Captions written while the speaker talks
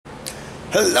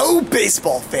Hello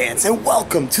baseball fans and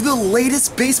welcome to the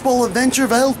latest baseball adventure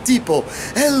of El Tipo.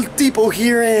 El Tipo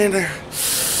here, and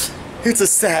it's a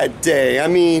sad day. I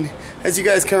mean, as you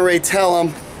guys can already tell,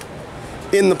 I'm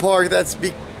in the park. That's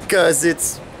because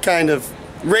it's kind of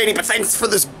rainy, but thanks for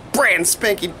this brand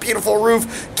spanking beautiful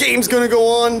roof. Game's gonna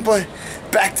go on, but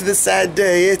back to the sad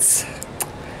day. It's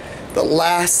the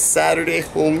last Saturday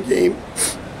home game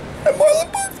at Marlin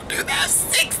Park for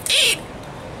 2016.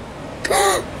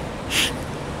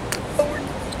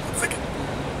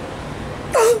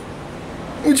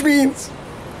 Which means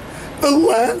the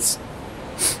last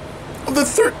of the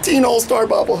 13 All-Star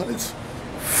Bobble Heads.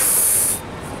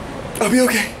 I'll be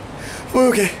okay. I'll be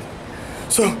okay.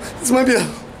 So this might be a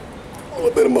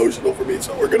little bit emotional for me,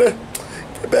 so we're gonna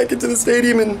get back into the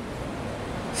stadium and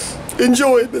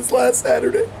enjoy this last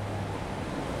Saturday.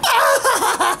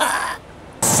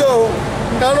 So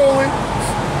not only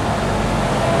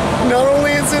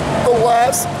is it the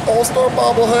last All-Star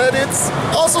Bobblehead, it's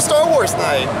also Star Wars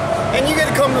night. And you get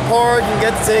to come to the park and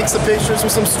get to take some pictures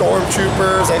with some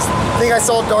stormtroopers. I think I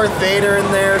saw Darth Vader in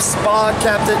there, Spock,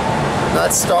 Captain,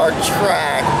 not Star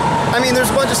Trek. I mean, there's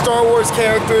a bunch of Star Wars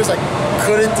characters. I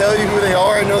couldn't tell you who they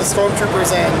are. I know the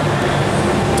stormtroopers and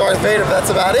Darth Vader, but that's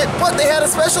about it. But they had a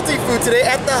specialty food today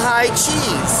at the High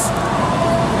Cheese.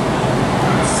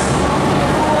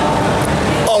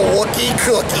 A Wookiee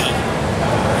cookie.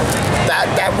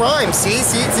 That rhymes. See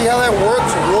how that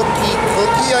works? Wookiee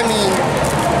cookie. I mean,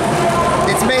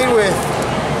 it's made with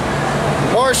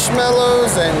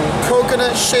marshmallows and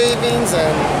coconut shavings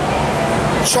and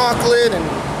chocolate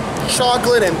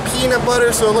and peanut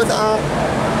butter. So let's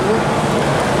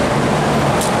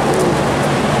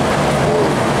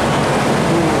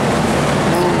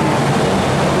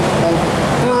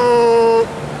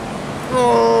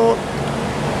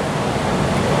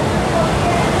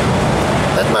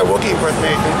that's my Wookiee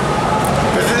impersonation.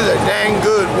 This is a dang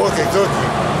good Wookiee cookie.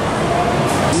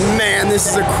 Man, this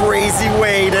is a crazy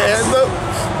way to end the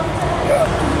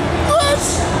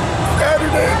last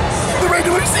Saturday of the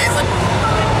regular season.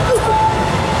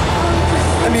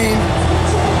 I mean,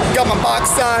 got my box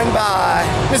signed by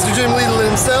Mr. Jim Leyland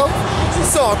himself.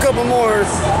 Saw a couple more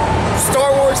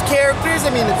Star Wars characters. I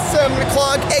mean, at 7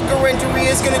 o'clock, Edgar Renteria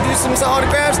is going to do some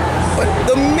autographs. But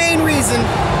the main reason,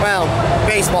 well,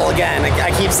 baseball again.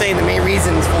 I keep saying the main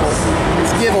reason is for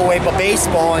this giveaway, but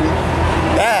baseball and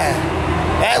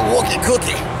that Wookiee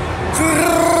cookie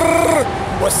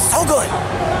was so good.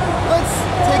 Let's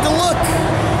take a look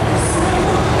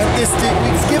at this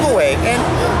week's giveaway. And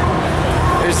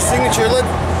there's a signature.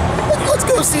 Let's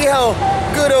go see how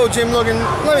good old Jim looking.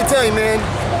 Let me tell you, man,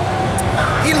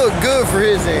 he looked good for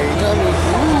his age. I mean,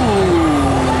 ooh.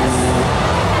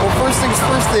 Well, first things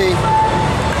first, they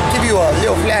give you a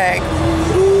little flag.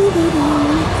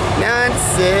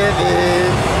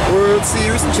 9-7 World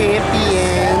Series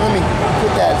champion. Let me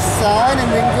put that aside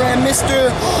and then grab Mr.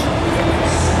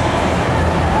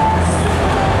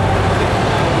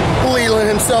 Leyland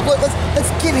himself. Let's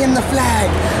give him the flag.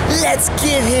 Let's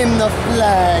give him the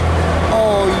flag.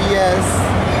 Oh yes.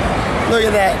 Look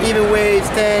at that. Even waves.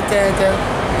 Da, da, da.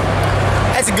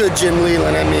 That's a good Jim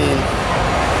Leyland. I mean,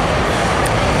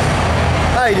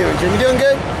 how you doing, Jim? You doing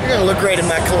good? You're gonna look great in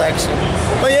my collection.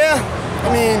 But yeah,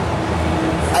 I mean,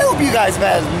 I hope you guys have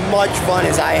had as much fun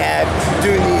as I have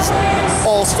doing these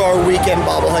All-Star Weekend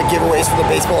bobblehead giveaways for the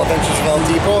Baseball Adventures of El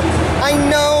Tipo. I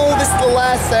know this is the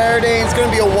last Saturday. It's going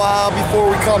to be a while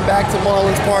before we come back to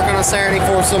Marlins Park on a Saturday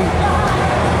for some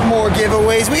more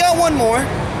giveaways. We got one more,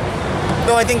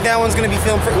 though I think that one's going to be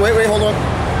filmed for... Wait, hold on.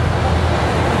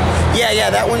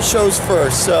 Yeah, that one shows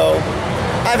first, so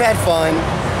I've had fun.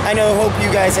 I know, hope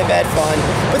you guys have had fun.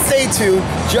 But stay tuned.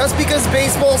 Just because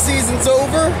baseball season's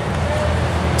over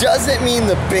doesn't mean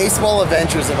the baseball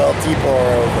adventures of El Tipo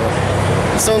are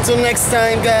over. So until next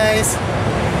time, guys,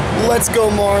 let's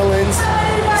go Marlins.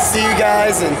 See you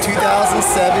guys in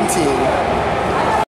 2017.